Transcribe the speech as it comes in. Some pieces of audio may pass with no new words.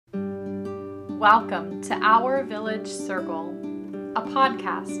Welcome to Our Village Circle, a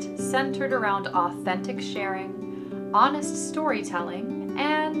podcast centered around authentic sharing, honest storytelling,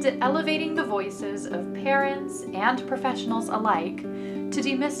 and elevating the voices of parents and professionals alike to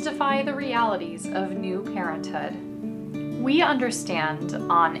demystify the realities of new parenthood. We understand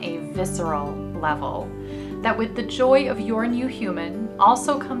on a visceral level that with the joy of your new human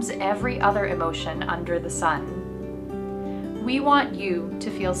also comes every other emotion under the sun. We want you to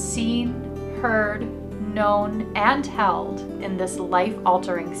feel seen, heard, known, and held in this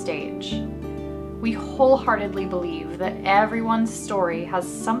life-altering stage. We wholeheartedly believe that everyone's story has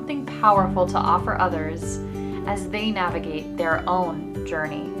something powerful to offer others as they navigate their own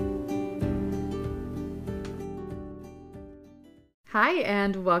journey. Hi,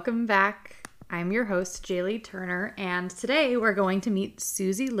 and welcome back. I'm your host, Jaylee Turner, and today we're going to meet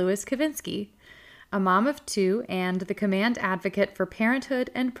Susie Lewis-Kavinsky, a mom of two and the command advocate for parenthood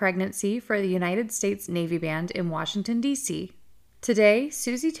and pregnancy for the United States Navy Band in Washington, D.C. Today,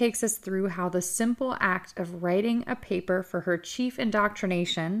 Susie takes us through how the simple act of writing a paper for her chief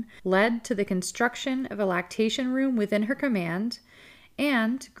indoctrination led to the construction of a lactation room within her command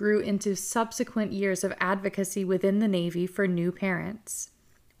and grew into subsequent years of advocacy within the Navy for new parents.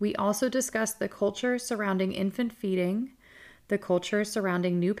 We also discuss the culture surrounding infant feeding, the culture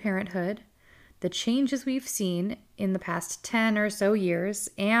surrounding new parenthood, the changes we've seen in the past 10 or so years,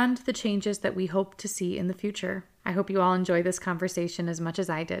 and the changes that we hope to see in the future. I hope you all enjoy this conversation as much as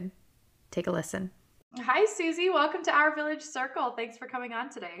I did. Take a listen. Hi, Susie. Welcome to Our Village Circle. Thanks for coming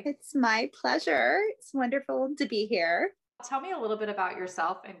on today. It's my pleasure. It's wonderful to be here. Tell me a little bit about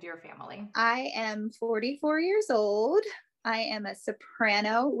yourself and your family. I am 44 years old. I am a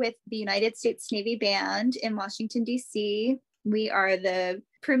soprano with the United States Navy Band in Washington, D.C. We are the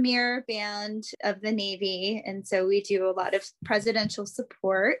premier band of the Navy, and so we do a lot of presidential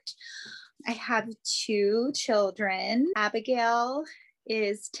support. I have two children. Abigail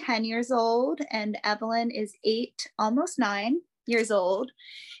is 10 years old, and Evelyn is 8, almost 9 years old.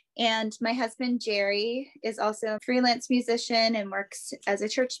 And my husband, Jerry, is also a freelance musician and works as a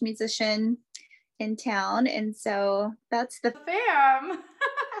church musician in town. And so that's the fam.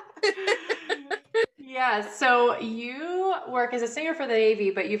 Yeah, so you work as a singer for the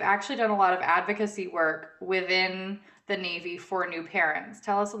Navy, but you've actually done a lot of advocacy work within the Navy for new parents.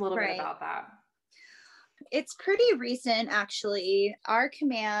 Tell us a little bit about that. It's pretty recent, actually. Our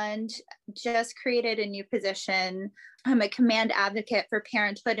command just created a new position. I'm a command advocate for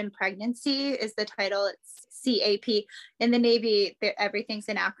parenthood and pregnancy is the title. It's CAP. In the Navy, everything's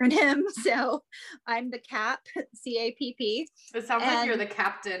an acronym. So I'm the CAP, CAPP. It sounds like you're the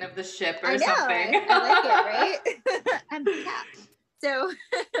captain of the ship or something. I like it, right? I'm the CAP.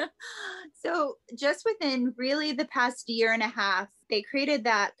 So just within really the past year and a half, they created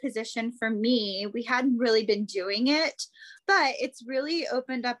that position for me. We hadn't really been doing it, but it's really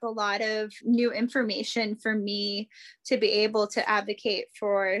opened up a lot of new information for me to be able to advocate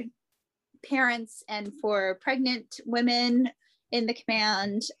for parents and for pregnant women in the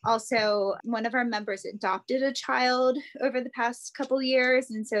command. Also, one of our members adopted a child over the past couple of years.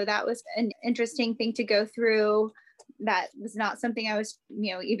 And so that was an interesting thing to go through. That was not something I was,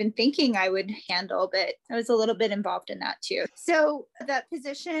 even thinking I would handle, but I was a little bit involved in that too. So that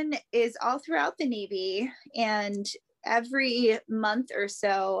position is all throughout the Navy. And every month or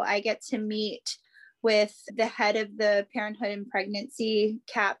so, I get to meet with the head of the Parenthood and Pregnancy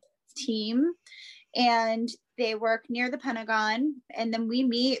CAP team. And they work near the Pentagon. And then we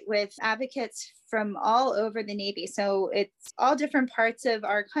meet with advocates from all over the Navy. So it's all different parts of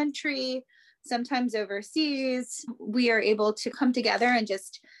our country. Sometimes overseas, we are able to come together and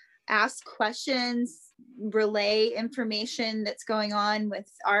just ask questions, relay information that's going on with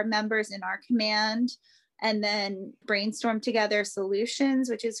our members in our command, and then brainstorm together solutions,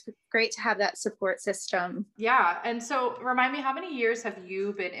 which is great to have that support system. Yeah. And so remind me, how many years have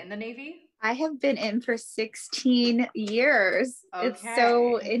you been in the Navy? I have been in for 16 years. Okay. It's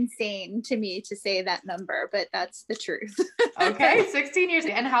so insane to me to say that number, but that's the truth. Okay, 16 years.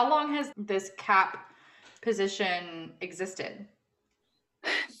 And how long has this CAP position existed?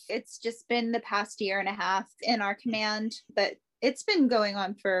 It's just been the past year and a half in our command, but it's been going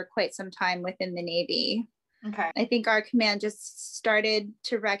on for quite some time within the Navy. Okay. I think our command just started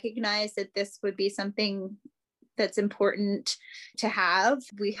to recognize that this would be something that's important to have.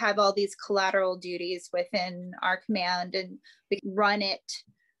 We have all these collateral duties within our command, and we run it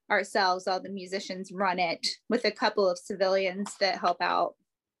ourselves. All the musicians run it with a couple of civilians that help out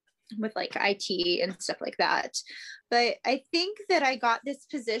with like IT and stuff like that. But I think that I got this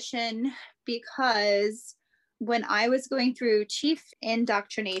position because when I was going through chief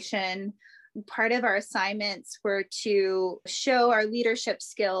indoctrination, Part of our assignments were to show our leadership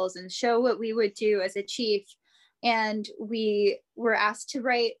skills and show what we would do as a chief. And we were asked to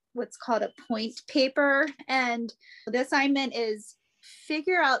write what's called a point paper. And the assignment is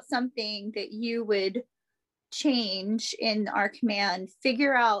figure out something that you would change in our command,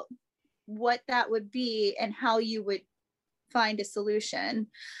 figure out what that would be and how you would find a solution.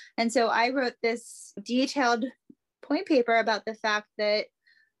 And so I wrote this detailed point paper about the fact that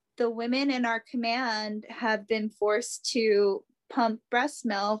the women in our command have been forced to pump breast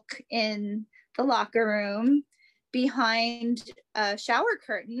milk in the locker room behind a shower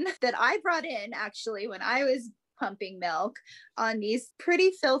curtain that I brought in actually when I was pumping milk on these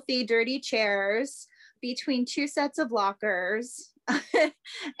pretty filthy, dirty chairs between two sets of lockers.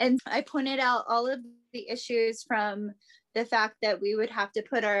 And I pointed out all of the issues, from the fact that we would have to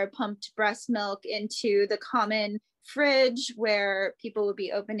put our pumped breast milk into the common fridge where people would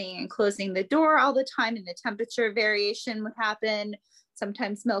be opening and closing the door all the time, and the temperature variation would happen.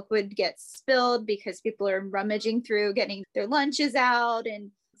 Sometimes milk would get spilled because people are rummaging through getting their lunches out.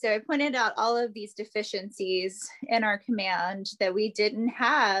 And so I pointed out all of these deficiencies in our command, that we didn't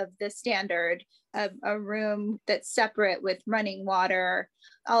have the standard of a room that's separate with running water,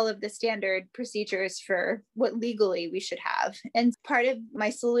 all of the standard procedures for what legally we should have. And part of my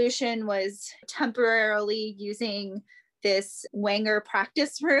solution was temporarily using this Wenger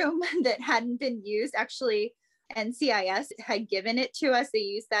practice room that hadn't been used. Actually, NCIS had given it to us. They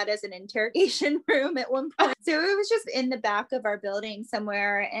used that as an interrogation room at one point. So it was just in the back of our building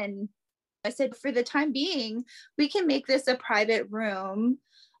somewhere. And I said, for the time being, we can make this a private room.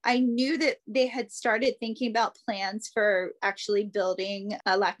 I knew that they had started thinking about plans for actually building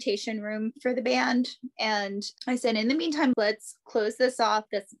a lactation room for the band. And I said, in the meantime, let's close this off.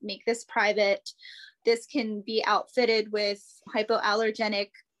 Let's make this private. This can be outfitted with hypoallergenic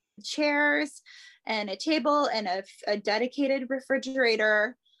chairs and a table and a dedicated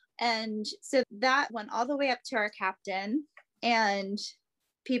refrigerator. And so that went all the way up to our captain, and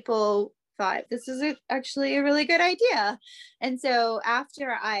people thought this is actually a really good idea. And so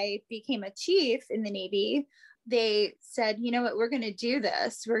after I became a chief in the Navy, they said, you know what, we're going to do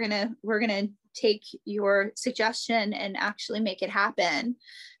this. We're going to take your suggestion and actually make it happen.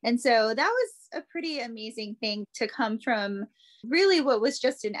 And so that was a pretty amazing thing to come from really what was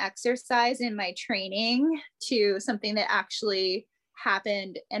just an exercise in my training to something that actually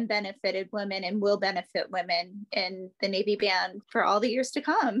happened and benefited women and will benefit women in the Navy band for all the years to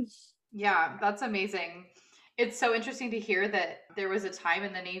come. Yeah, that's amazing. It's so interesting to hear that there was a time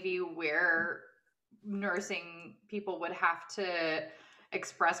in the Navy where nursing people would have to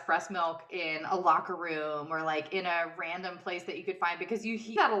express breast milk in a locker room or like in a random place that you could find, because you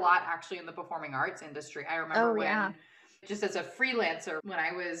hear that a lot actually in the performing arts industry. I remember just as a freelancer, when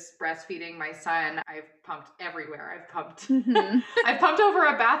I was breastfeeding my son, I've pumped everywhere. I've pumped I've pumped over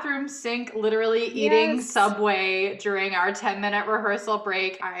a bathroom sink, literally eating Subway during our 10-minute rehearsal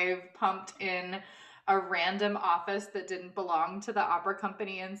break. I've pumped in a random office that didn't belong to the opera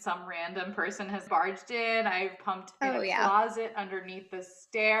company and some random person has barged in. I've pumped in a closet underneath the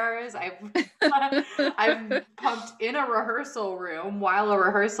stairs. I've pumped in a rehearsal room while a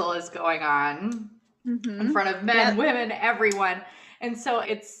rehearsal is going on. In front of men, women, everyone. And so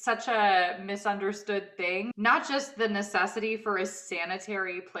it's such a misunderstood thing, not just the necessity for a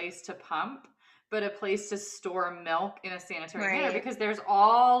sanitary place to pump, but a place to store milk in a sanitary manner, because there's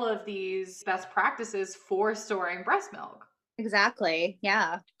all of these best practices for storing breast milk. Exactly.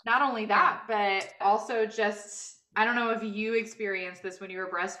 Yeah. Not only that, but also just, I don't know if you experienced this when you were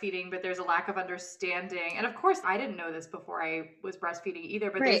breastfeeding, but there's a lack of understanding. And of course, I didn't know this before I was breastfeeding either,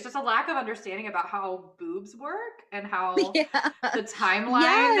 but there's just a lack of understanding about how boobs work and how the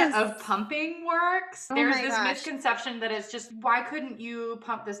timeline of pumping works. There's this misconception that it's just, why couldn't you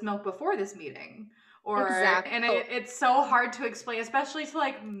pump this milk before this meeting? Or, and it's so hard to explain, especially to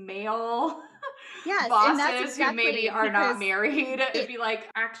like male bosses who maybe are not married. It'd be like,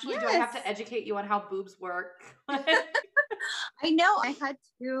 actually, do I have to educate you on how boobs work? I know. I had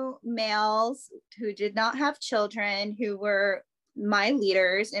two males who did not have children, who were my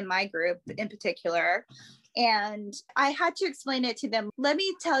leaders in my group in particular. And I had to explain it to them. Let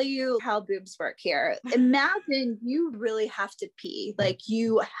me tell you how boobs work here. Imagine you really have to pee, like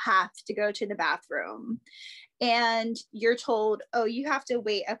you have to go to the bathroom. And you're told, oh, you have to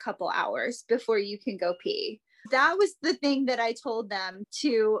wait a couple hours before you can go pee. That was the thing that I told them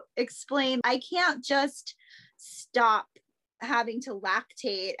to explain. I can't just stop having to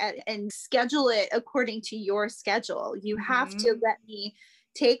lactate and schedule it according to your schedule. You have to let me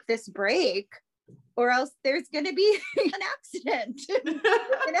take this break, or else there's going to be an accident. We're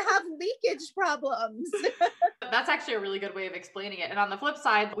going to have leakage much problems. That's actually a really good way of explaining it. And on the flip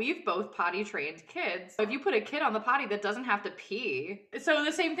side, we've both potty trained kids. If you put a kid on the potty that doesn't have to pee, so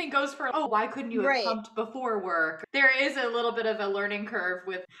the same thing goes for, oh, why couldn't you have Right. pumped before work? There is a little bit of a learning curve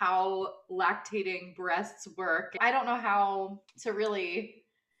with how lactating breasts work. I don't know how to really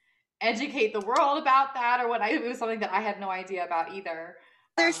educate the world about that, or it was something that I had no idea about either.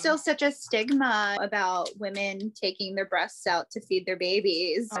 There's still such a stigma about women taking their breasts out to feed their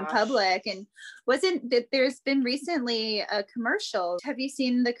babies in public. And there's been recently a commercial. Have you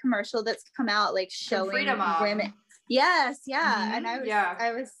seen the commercial that's come out, like showing women? Yes. Yeah. Mm-hmm. And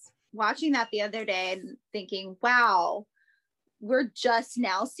I was watching that the other day and thinking, wow, we're just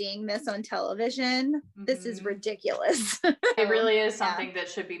now seeing this on television. Mm-hmm. This is ridiculous. It really is something that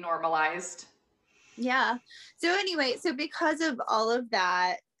should be normalized. Yeah. So anyway, because of all of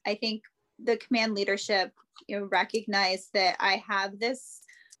that, I think the command leadership, recognized that I have this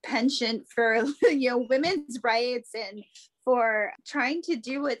penchant for, women's rights and for trying to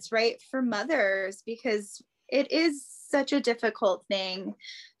do what's right for mothers, because it is such a difficult thing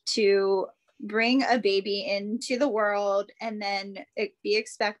to bring a baby into the world and then it be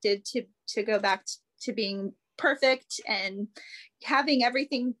expected to go back to being perfect and having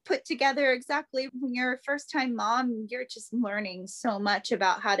everything put together exactly. When you're a first-time mom, you're just learning so much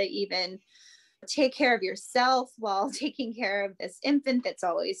about how to even take care of yourself while taking care of this infant that's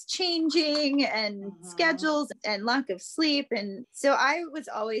always changing and schedules and lack of sleep. And so I was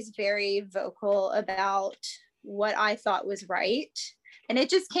always very vocal about what I thought was right. And it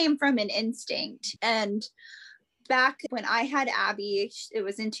just came from an instinct. And back when I had Abby, it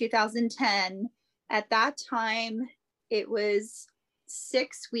was in 2010. At that time, it was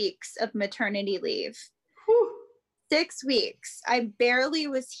 6 weeks of maternity leave. Whew. 6 weeks. I barely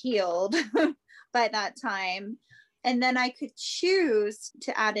was healed by that time. And then I could choose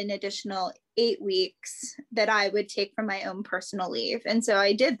to add an additional 8 weeks that I would take from my own personal leave. And so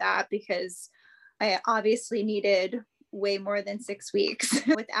I did that because I obviously needed way more than 6 weeks.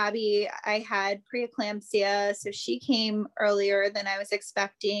 With Abby, I had preeclampsia, so she came earlier than I was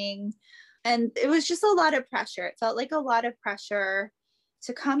expecting. And it was just a lot of pressure. It felt like a lot of pressure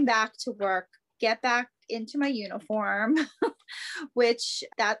to come back to work, get back into my uniform, which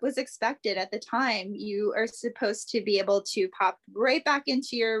that was expected at the time. You are supposed to be able to pop right back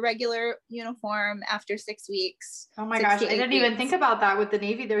into your regular uniform after 6 weeks. Oh my gosh, I didn't even think about that. With the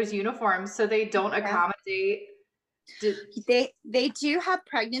Navy, there's uniforms, so they don't accommodate. They do have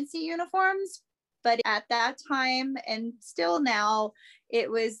pregnancy uniforms, but at that time and still now, it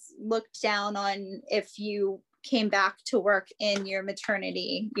was looked down on if you came back to work in your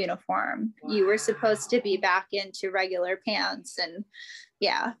maternity uniform. Wow. You were supposed to be back into regular pants and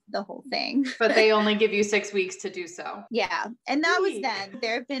the whole thing. But they only give you 6 weeks to do so. Yeah. And that was then.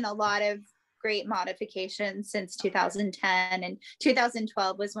 There have been a lot of great modifications since 2010, and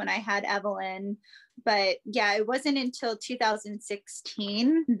 2012 was when I had Evelyn. But it wasn't until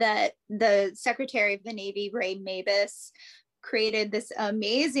 2016 that the Secretary of the Navy, Ray Mabus, created this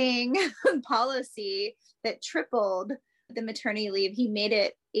amazing policy that tripled the maternity leave. He made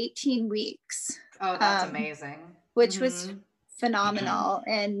it 18 weeks. Oh, that's amazing. Which was phenomenal.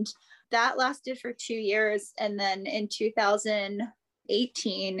 And that lasted for 2 years. And then in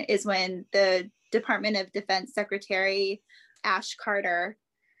 2018 is when the Department of Defense Secretary Ash Carter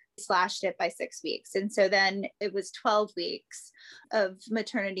slashed it by 6 weeks. And so then it was 12 weeks of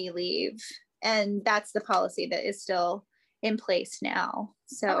maternity leave. And that's the policy that is still in place now.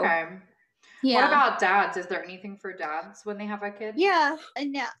 So what about dads? Is there anything for dads when they have a kid?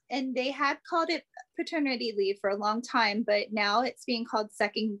 And they had called it paternity leave for a long time, but now it's being called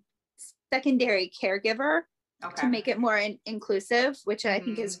secondary caregiver to make it more inclusive, which I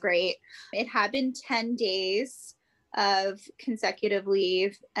think is great. It had been 10 days of consecutive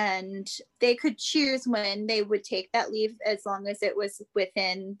leave, and they could choose when they would take that leave as long as it was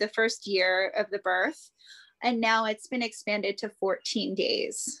within the first year of the birth. And now it's been expanded to 14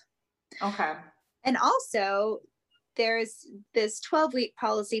 days. Okay. And also there's this 12-week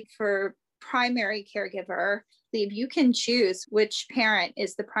policy for primary caregiver leave. You can choose which parent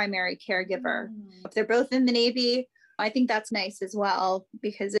is the primary caregiver. If they're both in the Navy, I think that's nice as well,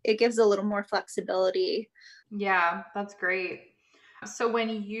 because it gives a little more flexibility. Yeah, that's great. So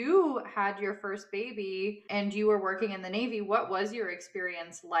when you had your first baby and you were working in the Navy, what was your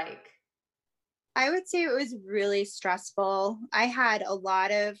experience like? I would say it was really stressful. I had a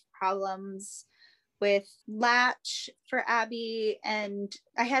lot of problems with latch for Abby, and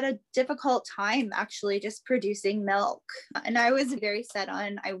I had a difficult time actually just producing milk. And I was very set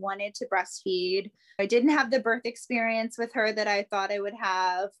on, I wanted to breastfeed. I didn't have the birth experience with her that I thought I would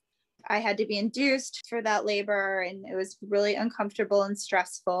have, I had to be induced for that labor, and it was really uncomfortable and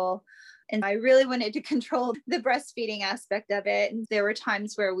stressful. And I really wanted to control the breastfeeding aspect of it. And there were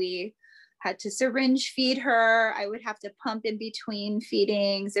times where we had to syringe feed her. I would have to pump in between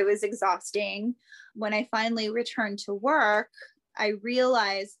feedings. It was exhausting. When I finally returned to work, I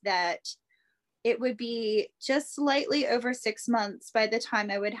realized that it would be just slightly over 6 months by the time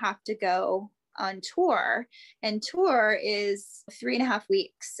I would have to go on tour. And tour is 3.5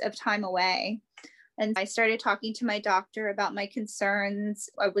 weeks of time away. And I started talking to my doctor about my concerns.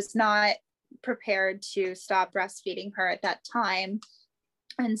 I was not prepared to stop breastfeeding her at that time.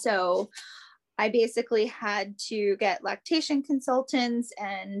 And so I basically had to get lactation consultants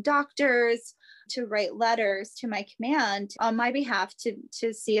and doctors to write letters to my command on my behalf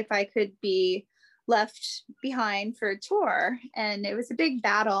to see if I could be left behind for a tour. And it was a big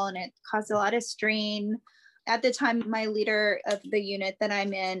battle, and it caused a lot of strain. At the time, my leader of the unit that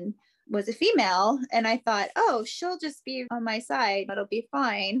I'm in was a female, and I thought, oh, she'll just be on my side, it'll be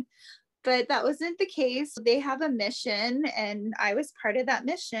fine. But that wasn't the case. They have a mission, and I was part of that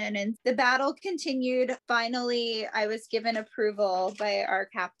mission, and the battle continued. Finally, I was given approval by our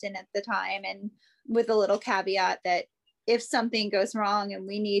captain at the time, and with a little caveat that if something goes wrong and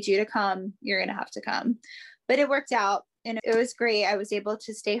we need you to come, you're going to have to come. But it worked out, and it was great. I was able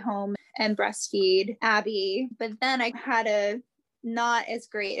to stay home and breastfeed Abby. But then I had a not as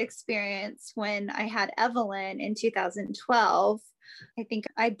great experience when I had Evelyn in 2012. I think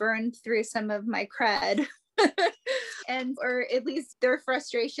I burned through some of my cred and, or at least their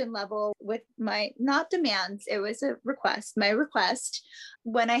frustration level with my, not demands, it was a request, my request.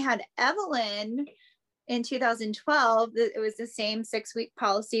 When I had Evelyn in 2012, it was the same 6-week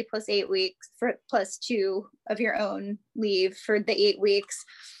policy plus 8 weeks for plus 2 of your own leave for the 8 weeks.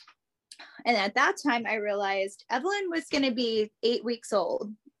 And at that time, I realized Evelyn was going to be 8 weeks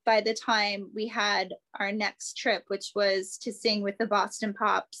old by the time we had our next trip, which was to sing with the Boston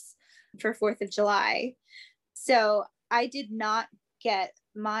Pops for 4th of July. So I did not get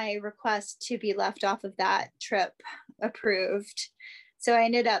my request to be left off of that trip approved. So I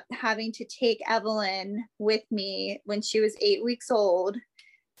ended up having to take Evelyn with me when she was 8 weeks old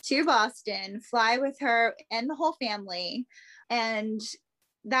to Boston, fly with her and the whole family. And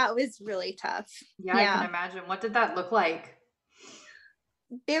that was really tough. Yeah, I can imagine. What did that look like?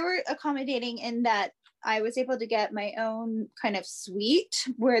 They were accommodating in that I was able to get my own kind of suite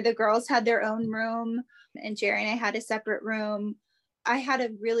where the girls had their own room and Jerry and I had a separate room. I had a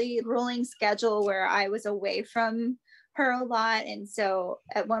really rolling schedule where I was away from her a lot. And so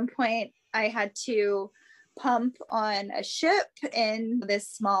at one point I had to pump on a ship in this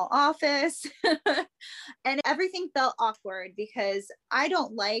small office and everything felt awkward because I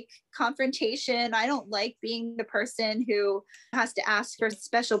don't like confrontation. I don't like being the person who has to ask for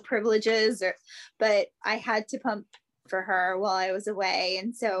special privileges, but I had to pump for her while I was away.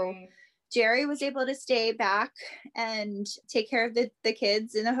 And so Jerry was able to stay back and take care of the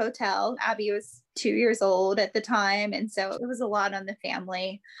kids in the hotel. Abby was 2 years old at the time. And so it was a lot on the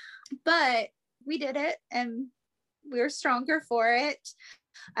family, but we did it and we were stronger for it.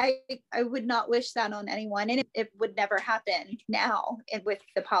 I would not wish that on anyone, and it would never happen now with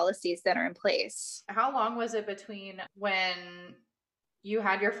the policies that are in place. How long was it between when you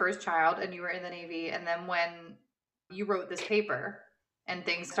had your first child and you were in the Navy and then when you wrote this paper and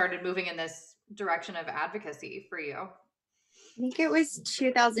things started moving in this direction of advocacy for you? I think it was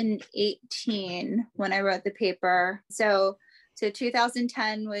 2018 when I wrote the paper. So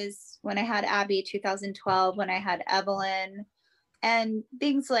 2010 was when I had Abby, 2012 when I had Evelyn, and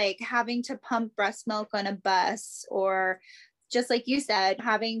things like having to pump breast milk on a bus, or just like you said,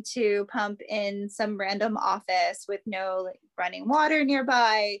 having to pump in some random office with no running water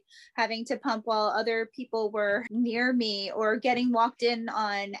nearby, having to pump while other people were near me, or getting walked in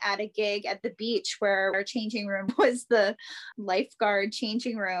on at a gig at the beach where our changing room was the lifeguard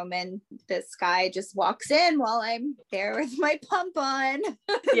changing room. And this guy just walks in while I'm there with my pump on.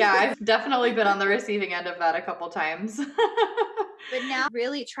 Yeah, I've definitely been on the receiving end of that a couple times. But now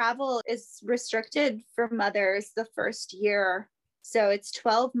really travel is restricted for mothers the first year. So it's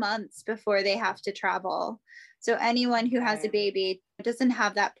 12 months before they have to travel. So anyone who has a baby doesn't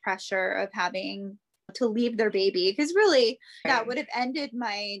have that pressure of having to leave their baby, because really that would have ended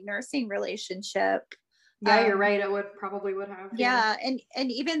my nursing relationship. Yeah, you're right. It probably would have. Yeah. And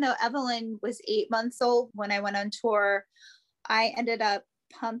even though Evelyn was 8 months old when I went on tour, I ended up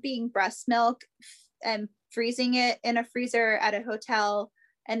pumping breast milk and freezing it in a freezer at a hotel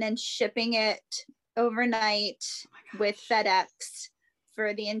and then shipping it overnight with FedEx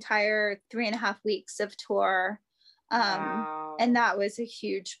for the entire 3.5 weeks of tour. Wow. And that was a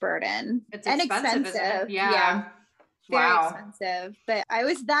huge burden. It's and expensive, isn't it? Yeah. Very Wow. expensive. But I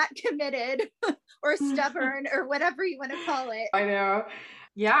was that committed or stubborn or whatever you want to call it. I know.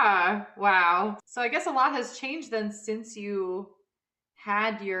 Yeah. Wow. So I guess a lot has changed then since you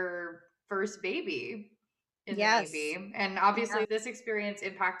had your first baby in the Yes. Navy. And obviously, this experience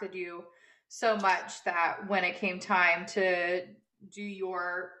impacted you so much that when it came time to do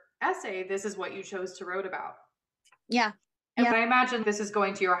your essay, this is what you chose to write about. Yeah. And I imagine this is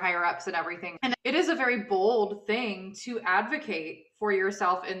going to your higher ups and everything. And it is a very bold thing to advocate for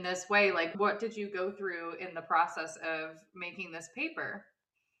yourself in this way. Like, what did you go through in the process of making this paper?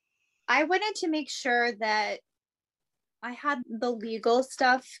 I wanted to make sure that I had the legal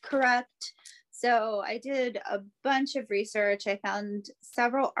stuff correct. So I did a bunch of research. I found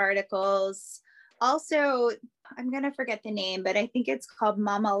several articles. Also, I'm going to forget the name, but I think it's called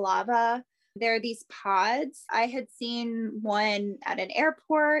Mama Lava. There are these pods. I had seen one at an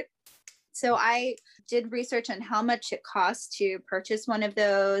airport. So I did research on how much it costs to purchase one of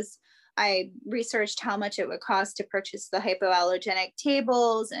those. I researched how much it would cost to purchase the hypoallergenic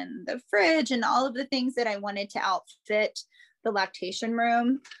tables and the fridge and all of the things that I wanted to outfit the lactation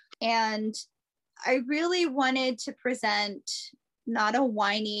room. And I really wanted to present not a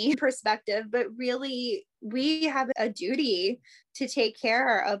whiny perspective, but really we have a duty to take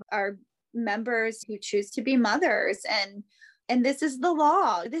care of our members who choose to be mothers, and this is the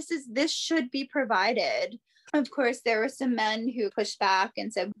law. This should be provided. Of course, there were some men who pushed back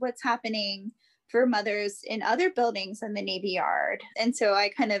and said, what's happening for mothers in other buildings in the Navy Yard? And so I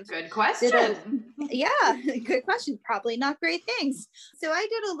kind of good question. Good question. Probably not great things. So I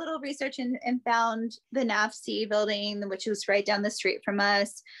did a little research and found the NAVC building, which was right down the street from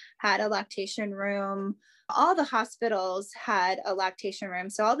us, had a lactation room. All the hospitals had a lactation room.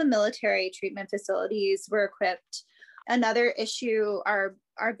 So all the military treatment facilities were equipped. Another issue are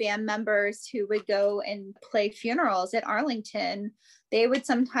our band members who would go and play funerals at Arlington. They would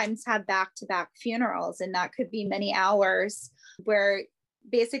sometimes have back-to-back funerals, and that could be many hours, where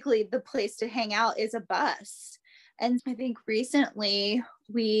basically the place to hang out is a bus. And I think recently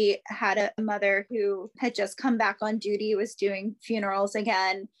we had a mother who had just come back on duty, was doing funerals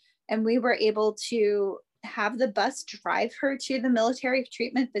again, and we were able to have the bus drive her to the military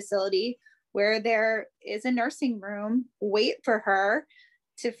treatment facility, where there is a nursing room, wait for her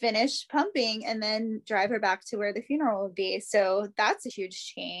to finish pumping, and then drive her back to where the funeral would be. So that's a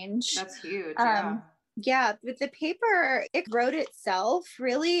huge change. That's huge. Yeah, with the paper, it wrote itself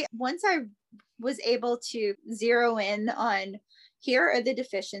really. Once I was able to zero in on, here are the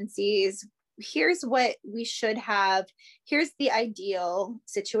deficiencies, here's what we should have, here's the ideal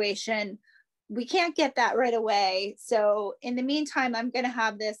situation. We can't get that right away. So in the meantime, I'm going to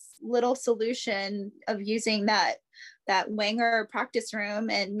have this little solution of using that Wenger practice room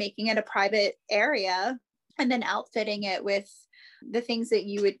and making it a private area, and then outfitting it with the things that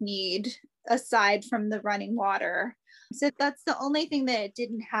you would need aside from the running water. So that's the only thing that it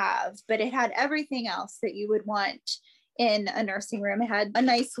didn't have, but it had everything else that you would want in a nursing room. It had a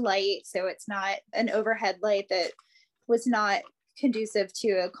nice light, so it's not an overhead light that was not conducive to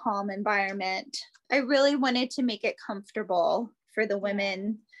a calm environment. I really wanted to make it comfortable for the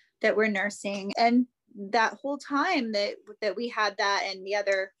women that were nursing. And that whole time that we had that, and the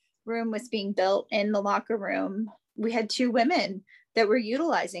other room was being built in the locker room, we had 2 women that were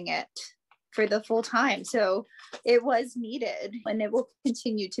utilizing it for the full time. So it was needed, and it will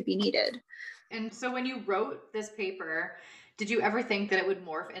continue to be needed. And so when you wrote this paper, did you ever think that it would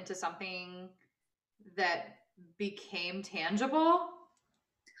morph into something that became tangible?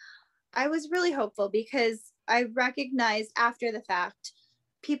 I was really hopeful, because I recognized after the fact,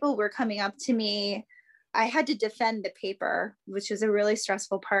 people were coming up to me. I had to defend the paper, which was a really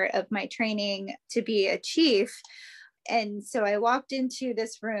stressful part of my training to be a chief. And so I walked into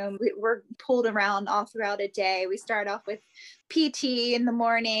this room. We were pulled around all throughout a day. We start off with PT in the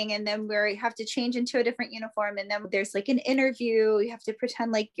morning, and then we have to change into a different uniform. And then there's like an interview. You have to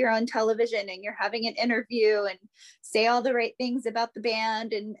pretend like you're on television and you're having an interview and say all the right things about the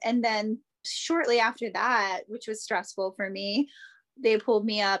band. And then shortly after that, which was stressful for me, they pulled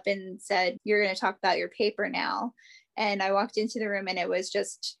me up and said, you're going to talk about your paper now. And I walked into the room, and it was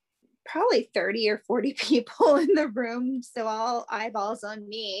just probably 30 or 40 people in the room. So all eyeballs on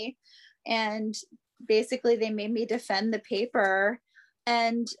me. And basically they made me defend the paper.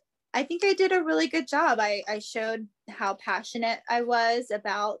 And I think I did a really good job. I showed how passionate I was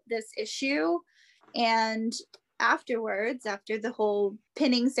about this issue. And afterwards, after the whole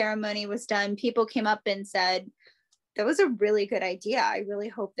pinning ceremony was done, people came up and said, that was a really good idea. I really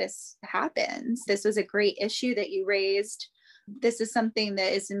hope this happens. This was a great issue that you raised. this is something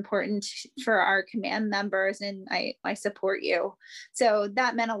that is important for our command members, and I support you. So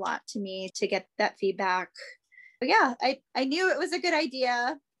that meant a lot to me to get that feedback. But yeah, I knew it was a good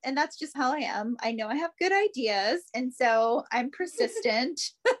idea. And that's just how I am. I know I have good ideas. And so I'm persistent.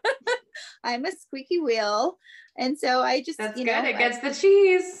 I'm a squeaky wheel. And so I just, That's good. It gets the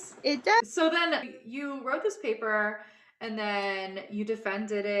cheese. It does. So then you wrote this paper and then you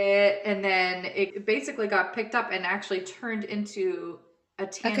defended it. And then it basically got picked up and actually turned into a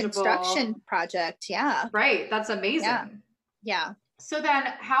tangible construction project. Yeah. Right. That's amazing. Yeah. So then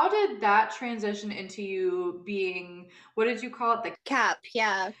how did that transition into you being, what did you call it? The CAP.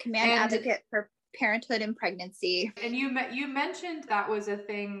 Yeah. Command Advocate for Parenthood and Pregnancy. And you mentioned that was a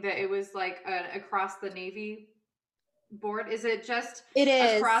thing, that it was like across the Navy board. Is it just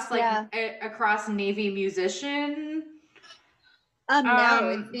across across Navy musician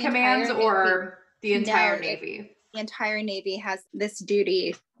no, it's commands or the entire Navy? The entire Navy has this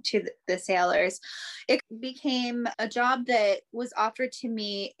duty to the sailors. It became a job that was offered to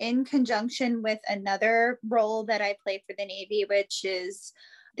me in conjunction with another role that I play for the Navy, which is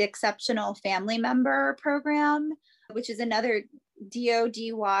the Exceptional Family Member Program, which is another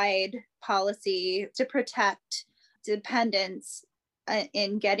DoD-wide policy to protect dependents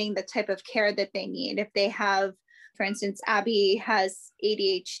in getting the type of care that they need. If they have, for instance, Abby has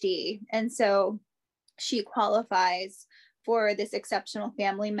ADHD, and so she qualifies for this Exceptional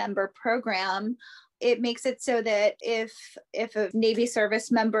Family Member Program. It makes it so that if a Navy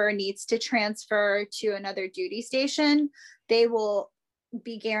service member needs to transfer to another duty station, they will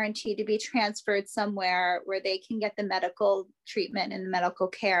be guaranteed to be transferred somewhere where they can get the medical treatment and the medical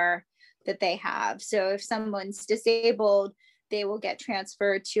care that they have. So if someone's disabled, they will get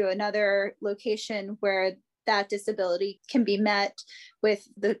transferred to another location where that disability can be met with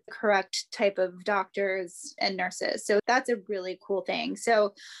the correct type of doctors and nurses. So that's a really cool thing.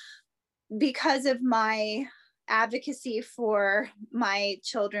 So because of my advocacy for my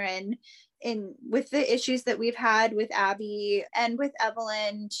children, with the issues that we've had with Abby and with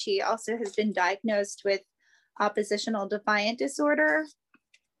Evelyn, she also has been diagnosed with oppositional defiant disorder.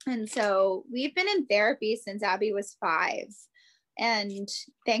 And so we've been in therapy since Abby was 5. And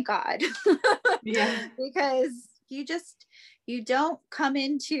thank God. Yeah. Because you don't come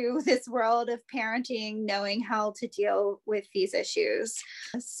into this world of parenting knowing how to deal with these issues.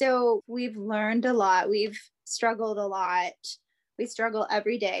 So we've learned a lot. We've struggled a lot. We struggle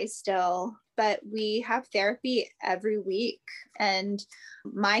every day still, but we have therapy every week. And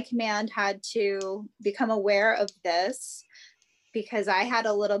my command had to become aware of this because I had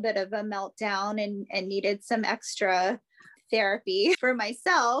a little bit of a meltdown and needed some extra therapy for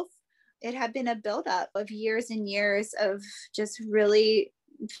myself. It had been a buildup of years and years of just really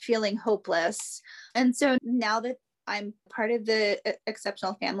feeling hopeless. And so now that I'm part of the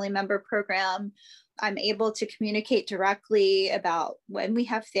Exceptional Family Member Program, I'm able to communicate directly about when we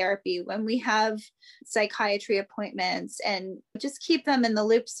have therapy, when we have psychiatry appointments, and just keep them in the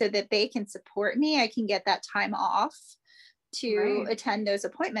loop so that they can support me. I can get that time off to attend those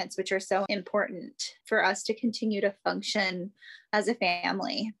appointments, which are so important for us to continue to function as a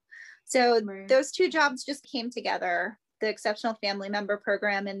family. So those two jobs just came together, the Exceptional Family Member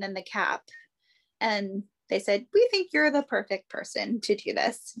Program and then the CAP. And they said, we think you're the perfect person to do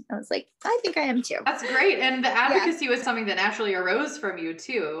this. I was like, I think I am too. That's great. And the advocacy was something that naturally arose from you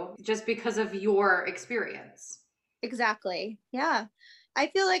too, just because of your experience. Exactly. Yeah. I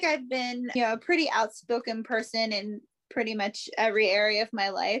feel like I've been, a pretty outspoken person in pretty much every area of my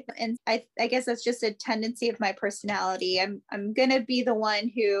life. And I guess that's just a tendency of my personality. I'm going to be the one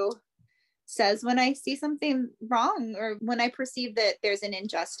who says when I see something wrong or when I perceive that there's an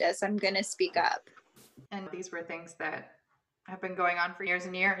injustice, I'm going to speak up. And these were things that have been going on for years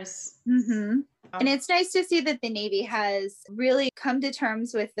and years. Mm-hmm. And it's nice to see that the Navy has really come to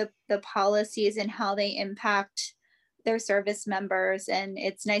terms with the policies and how they impact their service members. And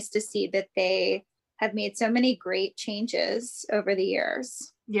it's nice to see that they have made so many great changes over the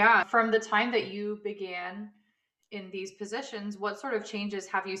years. Yeah. From the time that you began in these positions, what sort of changes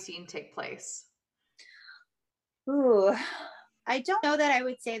have you seen take place? Ooh, I don't know that I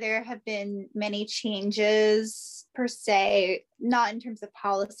would say there have been many changes per se, not in terms of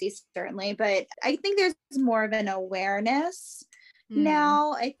policy, certainly, but I think there's more of an awareness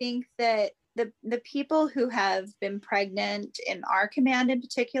now. I think that the people who have been pregnant in our command in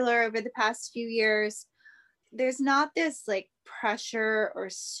particular over the past few years, there's not this like pressure or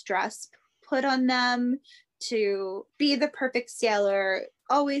stress put on them to be the perfect sailor,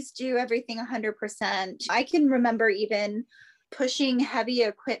 always do everything 100%. I can remember even pushing heavy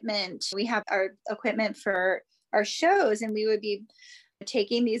equipment. We have our equipment for our shows, and we would be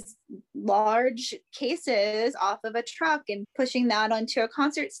taking these large cases off of a truck and pushing that onto a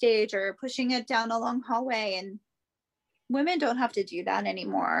concert stage or pushing it down a long hallway. And women don't have to do that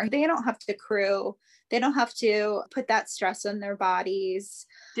anymore. They don't have to crew. They don't have to put that stress on their bodies.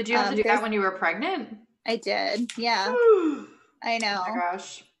 Did you have to do that when you were pregnant? I did. Yeah. I know. Oh my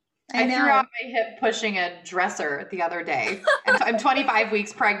gosh. I threw out my hip pushing a dresser the other day. I'm 25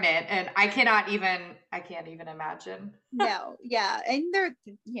 weeks pregnant and I can't even imagine. No. Yeah. And they're,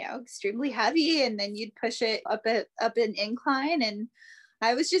 extremely heavy, and then you'd push it up an incline, and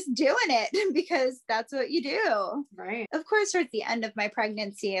I was just doing it because that's what you do. Right. Of course, towards the end of my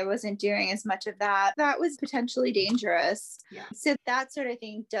pregnancy, I wasn't doing as much of that. That was potentially dangerous. Yeah. So that sort of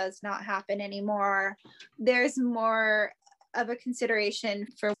thing does not happen anymore. There's more of a consideration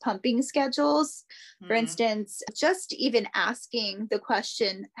for pumping schedules. For instance, just even asking the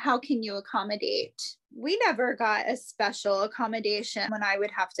question, how can you accommodate? We never got a special accommodation when I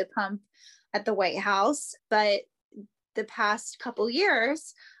would have to pump at the White House, but the past couple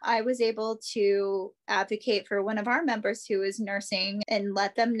years, I was able to advocate for one of our members who is nursing and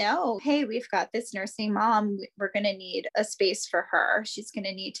let them know, hey, we've got this nursing mom. We're going to need a space for her. She's going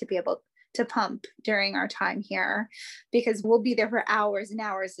to need to be able to pump during our time here because we'll be there for hours and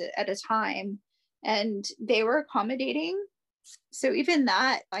hours at a time. And they were accommodating. So even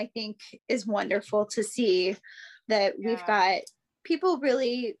that, I think, is wonderful to see that we've got people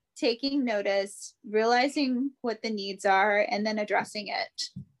really taking notice, realizing what the needs are, and then addressing it.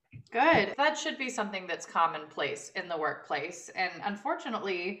 Good. That should be something that's commonplace in the workplace. And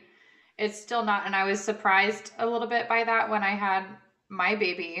unfortunately, it's still not. And I was surprised a little bit by that when I had my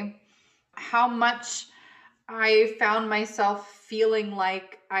baby, how much I found myself feeling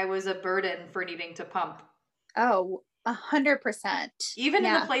like I was a burden for needing to pump. Oh, 100%. Even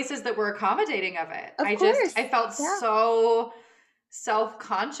in the places that were accommodating of it. I felt so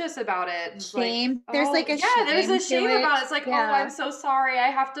self-conscious about it. Shame. There's a shame. There's a shame about it. It's like, oh, I'm so sorry. I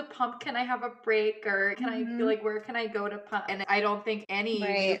have to pump. Can I have a break? Or can I feel like, where can I go to pump? And I don't think any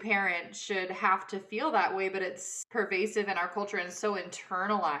new parent should have to feel that way, but it's pervasive in our culture and so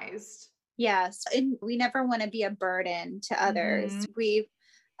internalized. Yes. And we never want to be a burden to others. We,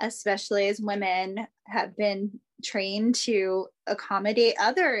 especially as women, have been trained to accommodate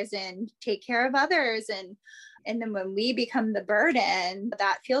others and take care of others. And then when we become the burden,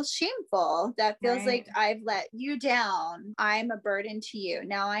 that feels shameful. That feels like I've let you down. I'm a burden to you.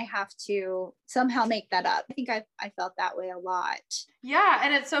 Now I have to somehow make that up. I think I felt that way a lot. Yeah.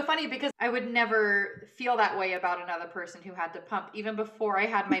 And it's so funny because I would never feel that way about another person who had to pump. Even before I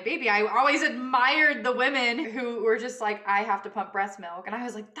had my baby, I always admired the women who were just like, I have to pump breast milk. And I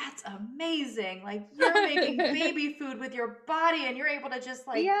was like, that's amazing. Like, you're making baby food with your body and you're able to just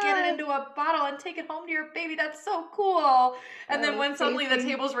get it into a bottle and take it home to your baby. That's so cool. And then when suddenly the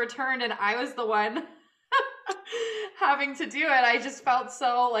tables were turned and I was the one having to do it, I just felt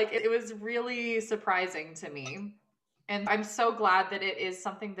so it was really surprising to me. And I'm so glad that it is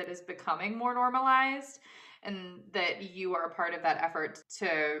something that is becoming more normalized and that you are a part of that effort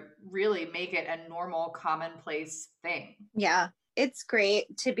to really make it a normal, commonplace thing. Yeah. It's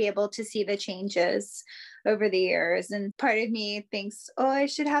great to be able to see the changes over the years. And part of me thinks, oh, I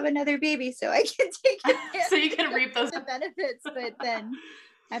should have another baby so I can take it. So you can reap those benefits. But then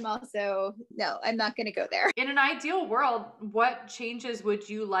I'm also, no, I'm not going to go there. In an ideal world, what changes would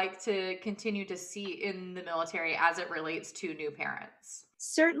you like to continue to see in the military as it relates to new parents?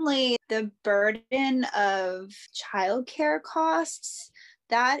 Certainly the burden of childcare costs.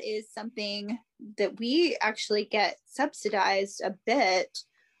 That is something that we actually get subsidized a bit.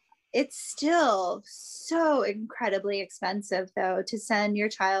 It's still so incredibly expensive, though, to send your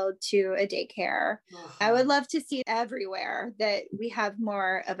child to a daycare. I would love to see everywhere that we have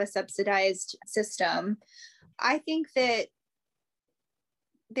more of a subsidized system. I think that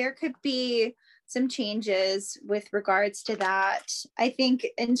there could be some changes with regards to that. I think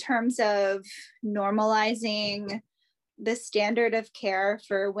in terms of normalizing the standard of care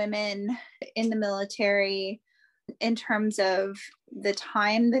for women in the military, in terms of the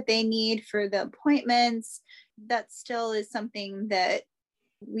time that they need for the appointments, that still is something that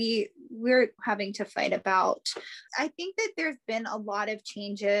we're having to fight about. I think that there's been a lot of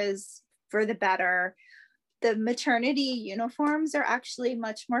changes for the better. The maternity uniforms are actually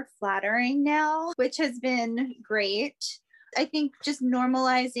much more flattering now, which has been great. I think just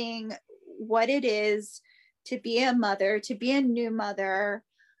normalizing what it is to be a mother, to be a new mother,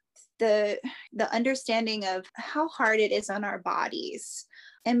 the understanding of how hard it is on our bodies,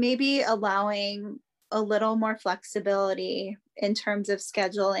 and maybe allowing a little more flexibility in terms of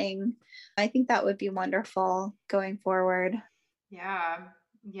scheduling. I think that would be wonderful going forward. Yeah.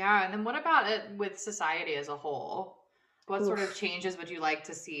 Yeah. And then what about it with society as a whole? What sort of Oof. changes would you like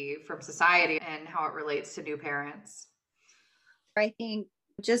to see from society and how it relates to new parents? I think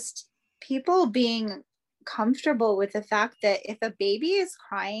just people being comfortable with the fact that if a baby is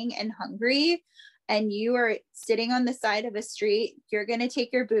crying and hungry and you are sitting on the side of a street, you're going to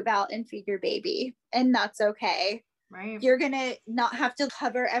take your boob out and feed your baby, and that's okay. Right. You're going to not have to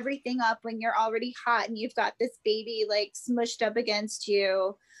cover everything up when you're already hot and you've got this baby like smushed up against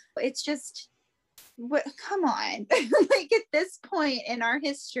you. It's just, what, come on. Like at this point in our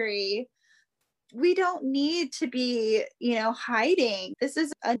history, we don't need to be, hiding. This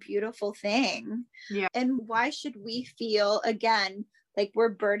is a beautiful thing. Yeah. And why should we feel, again, like we're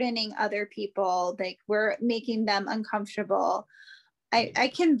burdening other people, like we're making them uncomfortable?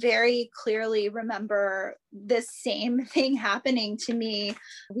 I can very clearly remember this same thing happening to me.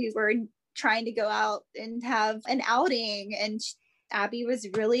 We were trying to go out and have an outing, and Abby was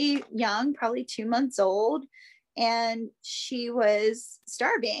really young, probably 2 months old, and she was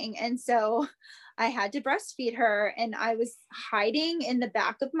starving. And so I had to breastfeed her, and I was hiding in the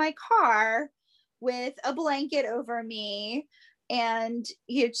back of my car with a blanket over me and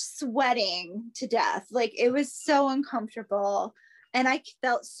sweating to death. Like it was so uncomfortable. And I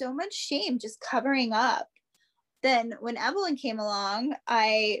felt so much shame just covering up. Then when Evelyn came along,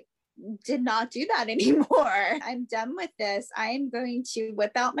 I did not do that anymore. I'm done with this. I'm going to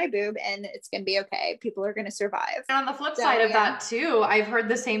whip out my boob and it's going to be okay. People are going to survive. And on the flip side of that too, I've heard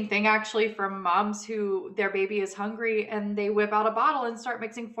the same thing actually from moms who their baby is hungry and they whip out a bottle and start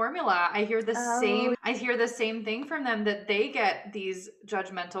mixing formula. I hear the same thing from them, that they get these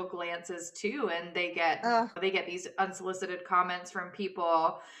judgmental glances too, and they get these unsolicited comments from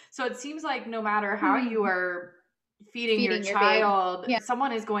people. So it seems like no matter how you are feeding your child,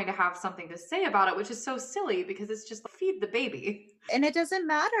 someone is going to have something to say about it, which is so silly because it's just feed the baby. And it doesn't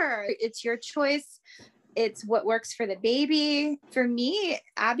matter. It's your choice. It's what works for the baby. For me,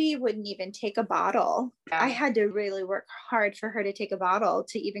 Abby wouldn't even take a bottle. Yeah. I had to really work hard for her to take a bottle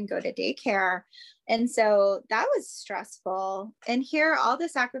to even go to daycare. And so that was stressful. And here are all the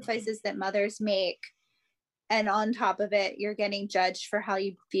sacrifices that mothers make. And on top of it, you're getting judged for how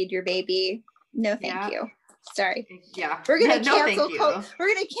you feed your baby. No, thank you. Sorry. Yeah. We're going to we're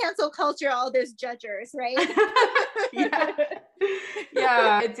going to cancel culture all those judgers, right?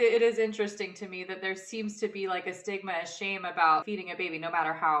 Yeah. It is interesting to me that there seems to be like a stigma, a shame about feeding a baby, no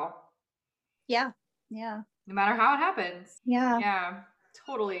matter how. Yeah. Yeah. No matter how it happens. Yeah. Yeah,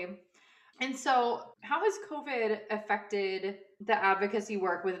 totally. And so how has COVID affected the advocacy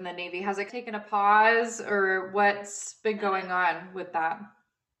work within the Navy? Has it taken a pause, or what's been going on with that?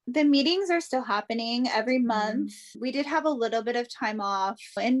 The meetings are still happening every month. We did have a little bit of time off.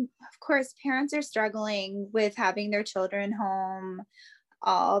 And of course, parents are struggling with having their children home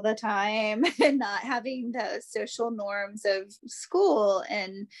all the time and not having the social norms of school.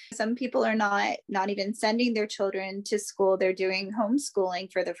 And some people are not even sending their children to school. They're doing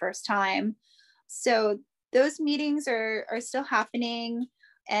homeschooling for the first time. So those meetings are still happening.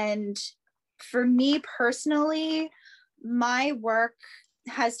 And for me personally, my work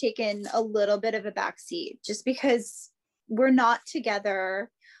has taken a little bit of a backseat just because we're not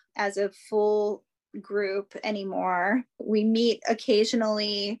together as a full group anymore. We meet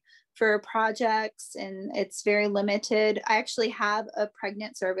occasionally for projects and it's very limited. I actually have a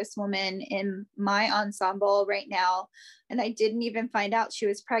pregnant servicewoman in my ensemble right now, and I didn't even find out she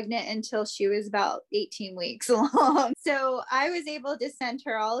was pregnant until she was about 18 weeks along. So I was able to send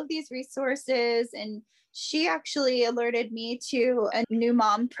her all of these resources, and she actually alerted me to a new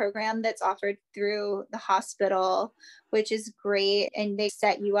mom program that's offered through the hospital, which is great. And they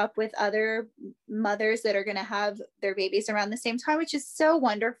set you up with other mothers that are going to have their babies around the same time, which is so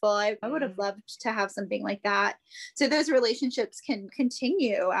wonderful. I would have loved to have something like that. So those relationships can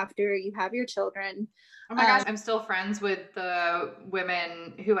continue after you have your children. Oh my gosh, I'm still friends with the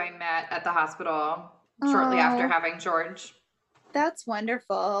women who I met at the hospital shortly after having George. That's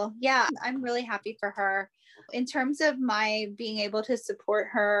wonderful. Yeah, I'm really happy for her. In terms of my being able to support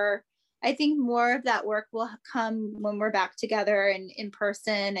her, I think more of that work will come when we're back together and in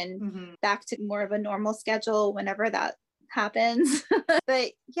person and back to more of a normal schedule whenever that happens.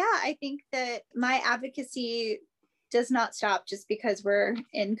 But yeah, I think that my advocacy does not stop just because we're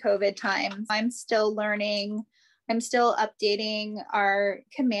in COVID times. I'm still learning. I'm still updating our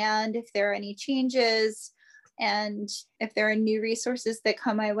command if there are any changes. And if there are new resources that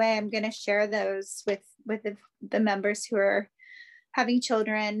come my way, I'm going to share those with the members who are having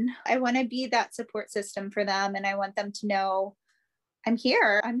children. I want to be that support system for them. And I want them to know I'm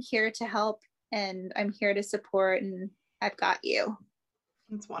here. I'm here to help and I'm here to support and I've got you.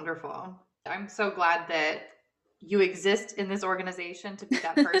 It's wonderful. I'm so glad that you exist in this organization to be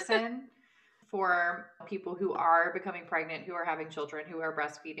that person for people who are becoming pregnant, who are having children, who are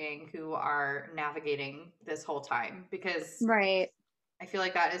breastfeeding, who are navigating this whole time. Because right. I feel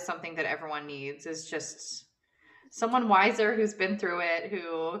like that is something that everyone needs, is just someone wiser who's been through it,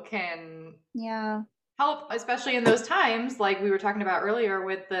 who can help, especially in those times like we were talking about earlier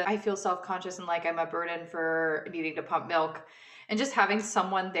with the I feel self-conscious and like I'm a burden for needing to pump milk, and just having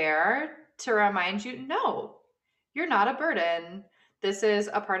someone there to remind you, no, you're not a burden. This is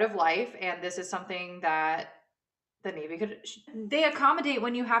a part of life, and this is something that the Navy they accommodate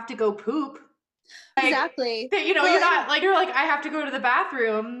when you have to go poop. Like, exactly. You're not like, you're like, I have to go to the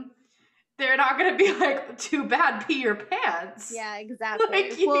bathroom. They're not going to be like, too bad, pee your pants. Yeah, exactly.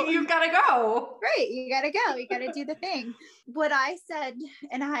 Like, you've got to go. Right. You got to go. You got to do the thing. What I said,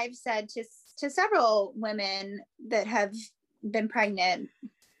 and I've said to several women that have been pregnant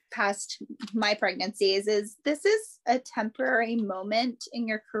past my pregnancies, is this is a temporary moment in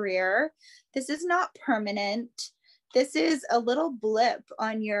your career. This is not permanent. This is a little blip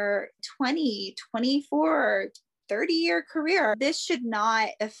on your 20, 24, 30-year career. This should not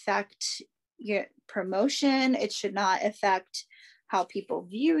affect your promotion. It should not affect how people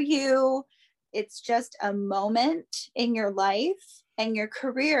view you. It's just a moment in your life, and your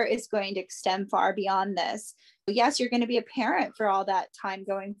career is going to extend far beyond this. Yes, you're going to be a parent for all that time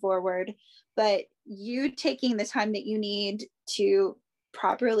going forward, but you taking the time that you need to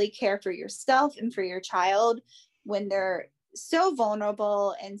properly care for yourself and for your child when they're so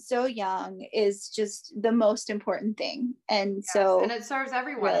vulnerable and so young is just the most important thing. And yes, so, and it serves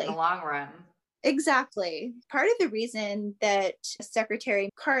everyone really in the long run. Exactly. Part of the reason that Secretary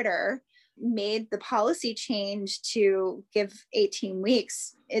Carter made the policy change to give 18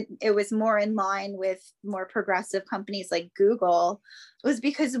 weeks, it was more in line with more progressive companies like Google, was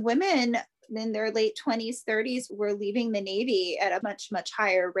because women in their late 20s, 30s were leaving the Navy at a much, much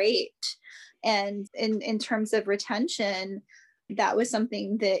higher rate. And in terms of retention, that was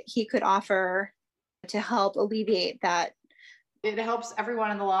something that he could offer to help alleviate that. It helps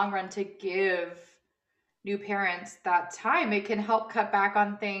everyone in the long run to give new parents that time. It can help cut back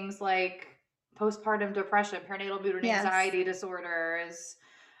on things like postpartum depression, perinatal mood and anxiety disorders,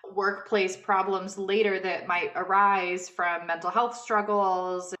 workplace problems later that might arise from mental health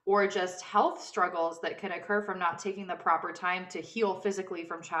struggles, or just health struggles that can occur from not taking the proper time to heal physically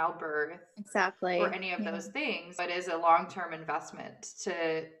from childbirth. Exactly. Or any of those things. It is a long-term investment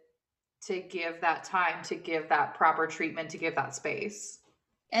to give that time, to give that proper treatment, to give that space.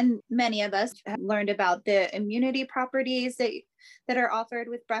 And many of us have learned about the immunity properties that are offered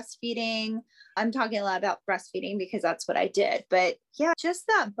with breastfeeding. I'm talking a lot about breastfeeding because that's what I did. But yeah, just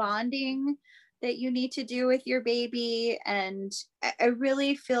that bonding that you need to do with your baby. And I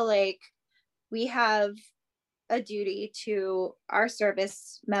really feel like we have a duty to our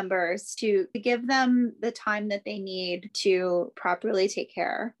service members to give them the time that they need to properly take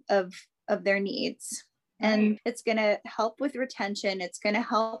care of their needs. And it's going to help with retention. It's going to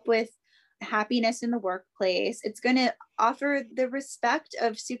help with happiness in the workplace. It's going to offer the respect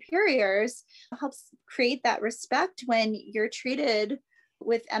of superiors. It helps create that respect when you're treated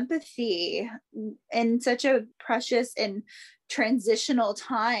with empathy in such a precious and transitional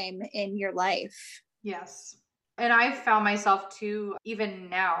time in your life. Yes. And I've found myself too,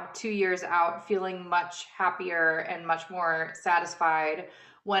 even now, 2 years out, feeling much happier and much more satisfied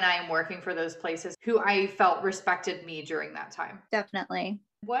when I'm working for those places who I felt respected me during that time. Definitely.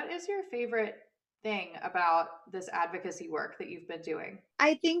 What is your favorite thing about this advocacy work that you've been doing?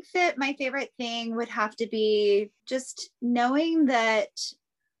 I think that my favorite thing would have to be just knowing that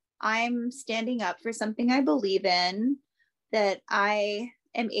I'm standing up for something I believe in, that I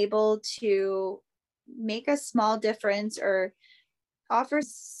am able to make a small difference or offer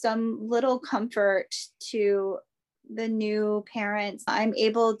some little comfort to the new parents. I'm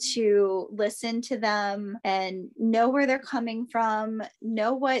able to listen to them and know where they're coming from,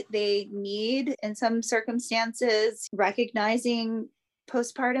 know what they need in some circumstances, recognizing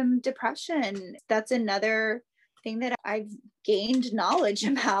postpartum depression. That's another thing that I've gained knowledge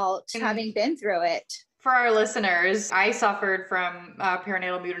about having been through it. For our listeners, I suffered from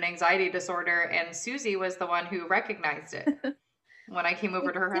perinatal mood and anxiety disorder, and Susie was the one who recognized it. When I came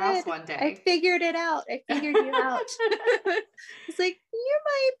over to her house one day. I figured it out. I figured you out. It's like, you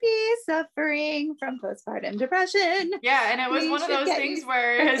might be suffering from postpartum depression. Yeah, and it was one of those things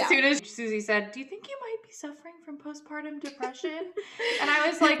where as soon as Susie said, do you think you might be really suffering from postpartum depression? And I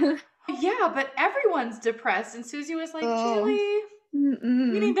was like, yeah, but everyone's depressed. And Susie was like, Oh,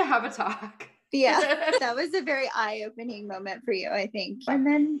 Jaylee, we need to have a talk. yeah, that was a very eye-opening moment for you, I think. And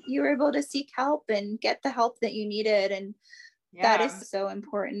then you were able to seek help and get the help that you needed. And that is so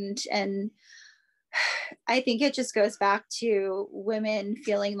important. And I think it just goes back to women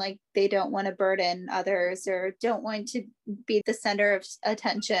feeling like they don't want to burden others or don't want to be the center of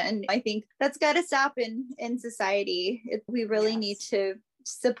attention. I think that's got to stop in society. We really need to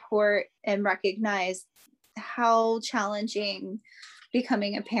support and recognize how challenging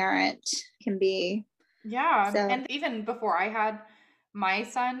becoming a parent can be. Yeah. So. And even before I had my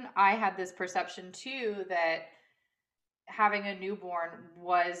son, I had this perception too that having a newborn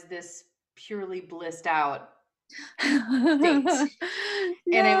was this purely blissed out state. No.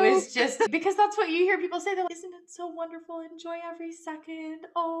 And it was just because that's what you hear people say. They're like, isn't it so wonderful? Enjoy every second.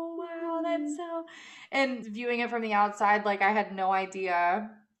 Oh, wow. That's so. And viewing it from the outside, like I had no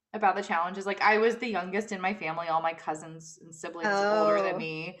idea about the challenges. Like I was the youngest in my family. All my cousins and siblings older than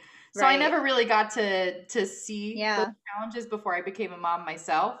me. So I never really got to see those challenges before I became a mom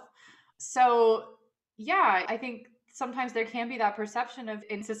myself. So yeah, I think sometimes there can be that perception of,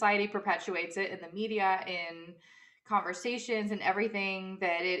 and society perpetuates it in the media, in conversations and everything,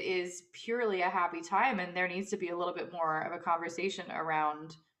 that it is purely a happy time. And there needs to be a little bit more of a conversation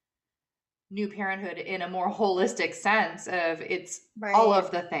around new parenthood in a more holistic sense of it's all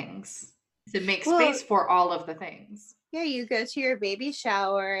of the things, to make space for all of the things. Yeah, you go to your baby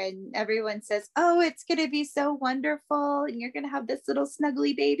shower and everyone says, oh, it's going to be so wonderful. And you're going to have this little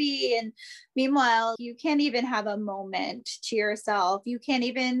snuggly baby. And meanwhile, you can't even have a moment to yourself. You can't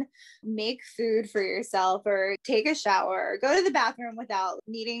even make food for yourself or take a shower or go to the bathroom without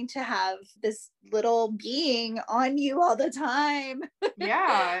needing to have this little being on you all the time.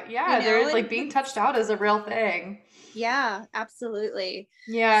 Yeah. They're like being touched out is a real thing. Yeah, absolutely.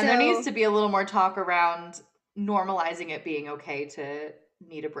 Yeah. So, there needs to be a little more talk around normalizing it being okay to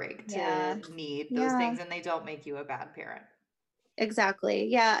need a break, to need those things, and they don't make you a bad parent. Exactly.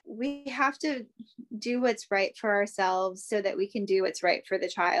 Yeah. We have to do what's right for ourselves so that we can do what's right for the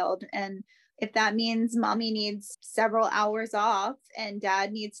child. And if that means mommy needs several hours off and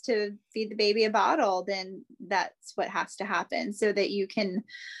dad needs to feed the baby a bottle, then that's what has to happen so that you can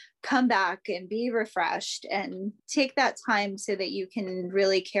come back and be refreshed and take that time so that you can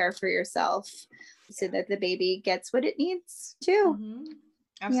really care for yourself so that the baby gets what it needs too. Mm-hmm.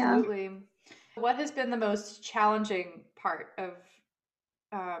 Absolutely. Yeah. What has been the most challenging part of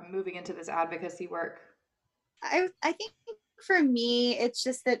moving into this advocacy work? I think for me, it's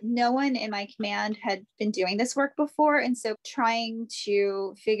just that no one in my command had been doing this work before. And so trying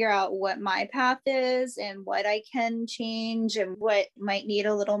to figure out what my path is and what I can change and what might need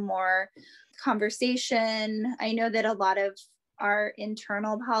a little more conversation. I know that a lot of our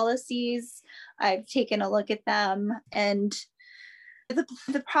internal policies, I've taken a look at them, and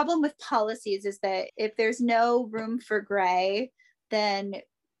the problem with policies is that if there's no room for gray, then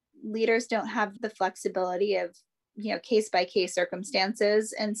leaders don't have the flexibility of, case by case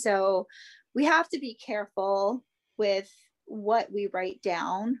circumstances. And so we have to be careful with what we write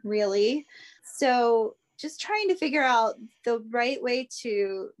down, really. So just trying to figure out the right way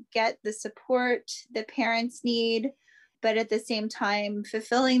to get the support the parents need, but at the same time,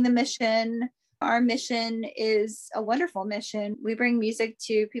 fulfilling the mission. Our mission is a wonderful mission. We bring music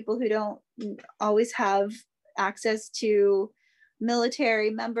to people who don't always have access to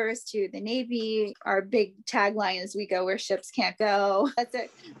military members, to the Navy. Our big tagline is "We go where ships can't go."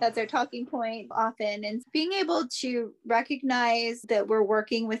 That's our talking point often. And being able to recognize that we're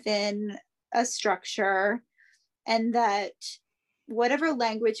working within a structure and that whatever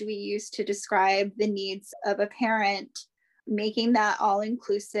language we use to describe the needs of a parent, making that all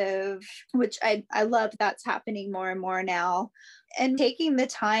inclusive, which I love that's happening more and more now, and taking the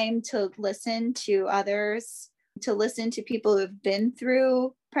time to listen to others, to listen to people who've been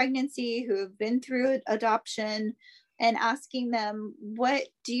through pregnancy, who have been through adoption, and asking them, what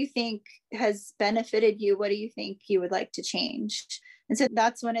do you think has benefited you? What do you think you would like to change? And so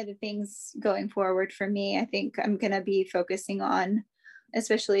that's one of the things going forward for me. I think I'm going to be focusing on,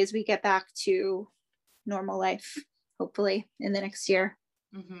 especially as we get back to normal life, hopefully in the next year.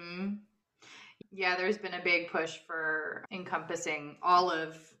 Mm-hmm. Yeah, there's been a big push for encompassing all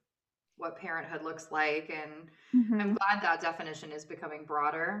of what parenthood looks like. And I'm glad that definition is becoming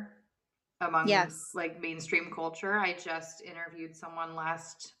broader among like mainstream culture. I just interviewed someone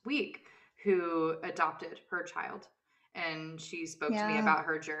last week who adopted her child, and she spoke to me about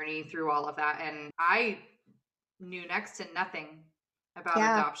her journey through all of that. And I knew next to nothing about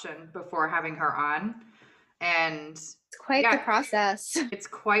adoption before having her on. And it's quite the process. It's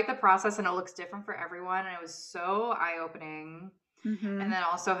quite the process, and it looks different for everyone. And it was so eye-opening. Mm-hmm. And then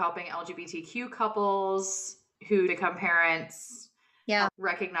also helping LGBTQ couples who become parents,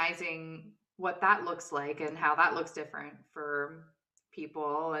 recognizing what that looks like and how that looks different for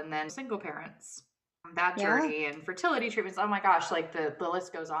people. And then single parents, that journey and fertility treatments. Oh my gosh, like the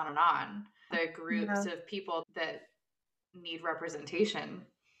list goes on and on. The groups of people that need representation.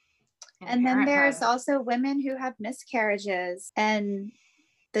 And then there's also women who have miscarriages and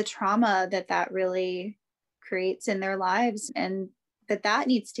the trauma that really creates in their lives, and that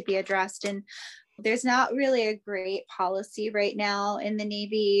needs to be addressed. And there's not really a great policy right now in the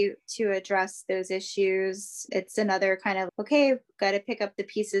Navy to address those issues. It's another kind of, okay, got to pick up the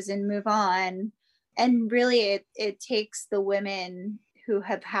pieces and move on. And really it takes the women who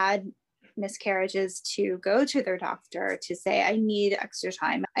have had miscarriages to go to their doctor to say, I need extra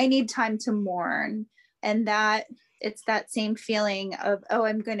time. I need time to mourn. And that it's that same feeling of, oh,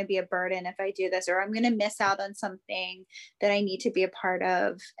 I'm going to be a burden if I do this, or I'm going to miss out on something that I need to be a part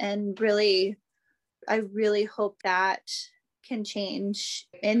of. And really, I really hope that can change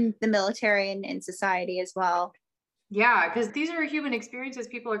in the military and in society as well. Yeah, because these are human experiences.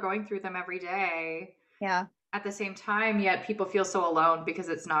 People are going through them every day. Yeah. At the same time, yet people feel so alone because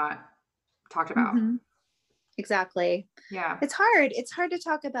it's not talked about. Mm-hmm. Exactly. Yeah. It's hard. It's hard to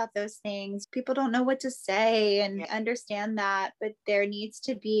talk about those things. People don't know what to say and understand that, but there needs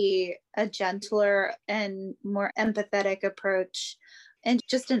to be a gentler and more empathetic approach, and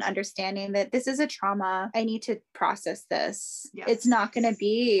just an understanding that this is a trauma. I need to process this. Yes. It's not going to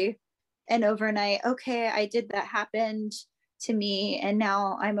be an overnight, okay, I did that, happened to me and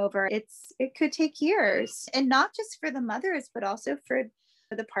now I'm over. It could take years, and not just for the mothers, but also for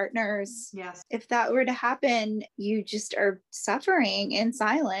the partners. Yes. If that were to happen, you just are suffering in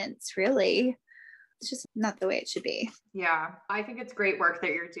silence, really. It's just not the way it should be. Yeah, I think it's great work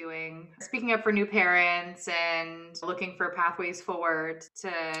that you're doing. Speaking up for new parents and looking for pathways forward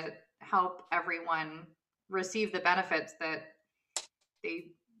to help everyone receive the benefits that they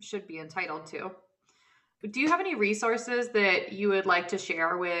should be entitled to. Do you have any resources that you would like to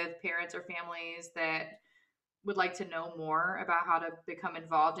share with parents or families that would like to know more about how to become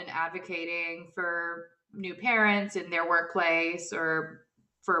involved in advocating for new parents in their workplace or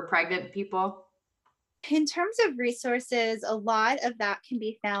for pregnant people? In terms of resources, a lot of that can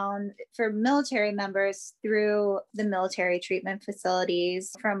be found for military members through the military treatment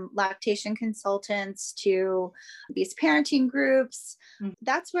facilities, from lactation consultants to these parenting groups. Mm-hmm.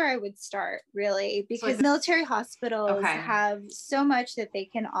 That's where I would start, really, because military hospitals have so much that they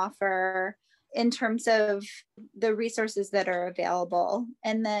can offer in terms of the resources that are available.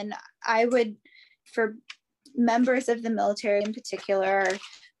 And then I would, for members of the military in particular,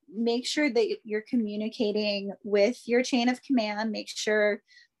 make sure that you're communicating with your chain of command. Make sure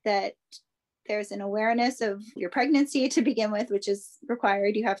that there's an awareness of your pregnancy to begin with, which is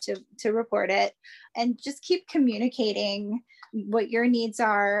required. You have to report it, and just keep communicating what your needs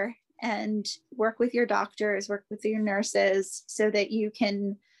are, and work with your doctors, work with your nurses, so that you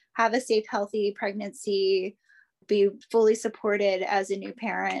can have a safe, healthy pregnancy, be fully supported as a new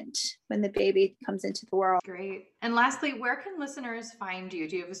parent when the baby comes into the world. Great. And lastly, where can listeners find you?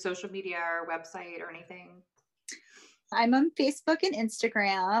 Do you have a social media or website or anything? I'm on Facebook and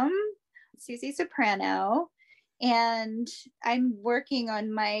Instagram, Susie Soprano, and I'm working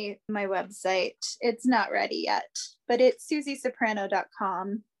on my website. It's not ready yet, but it's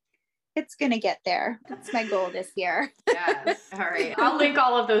susiesoprano.com. It's going to get there. That's my goal this year. Yes. All right. I'll link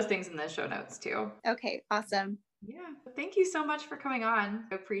all of those things in the show notes too. Okay. Awesome. Yeah. Thank you so much for coming on.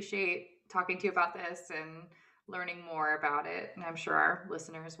 I appreciate talking to you about this and learning more about it. And I'm sure our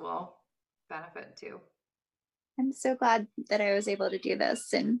listeners will benefit too. I'm so glad that I was able to do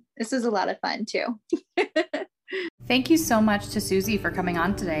this. And this was a lot of fun too. Thank you so much to Susie for coming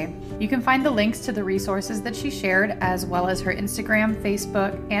on today. You can find the links to the resources that she shared, as well as her Instagram,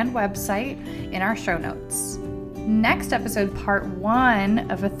 Facebook, and website in our show notes. Next episode, part 1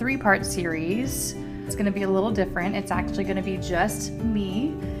 of a 3-part series. It's going to be a little different. It's actually going to be just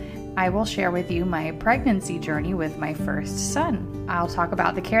me. I will share with you my pregnancy journey with my first son. I'll talk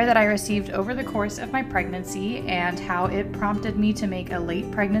about the care that I received over the course of my pregnancy and how it prompted me to make a late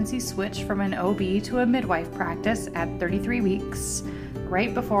pregnancy switch from an OB to a midwife practice at 33 weeks,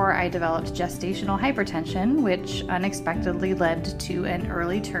 right before I developed gestational hypertension, which unexpectedly led to an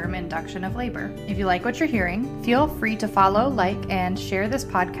early term induction of labor. If you like what you're hearing, feel free to follow, like, and share this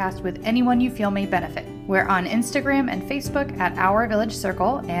podcast with anyone you feel may benefit. We're on Instagram and Facebook at Our Village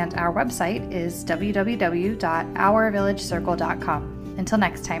Circle, and our website is www.ourvillagecircle.com. Until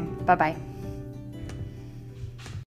next time, bye-bye.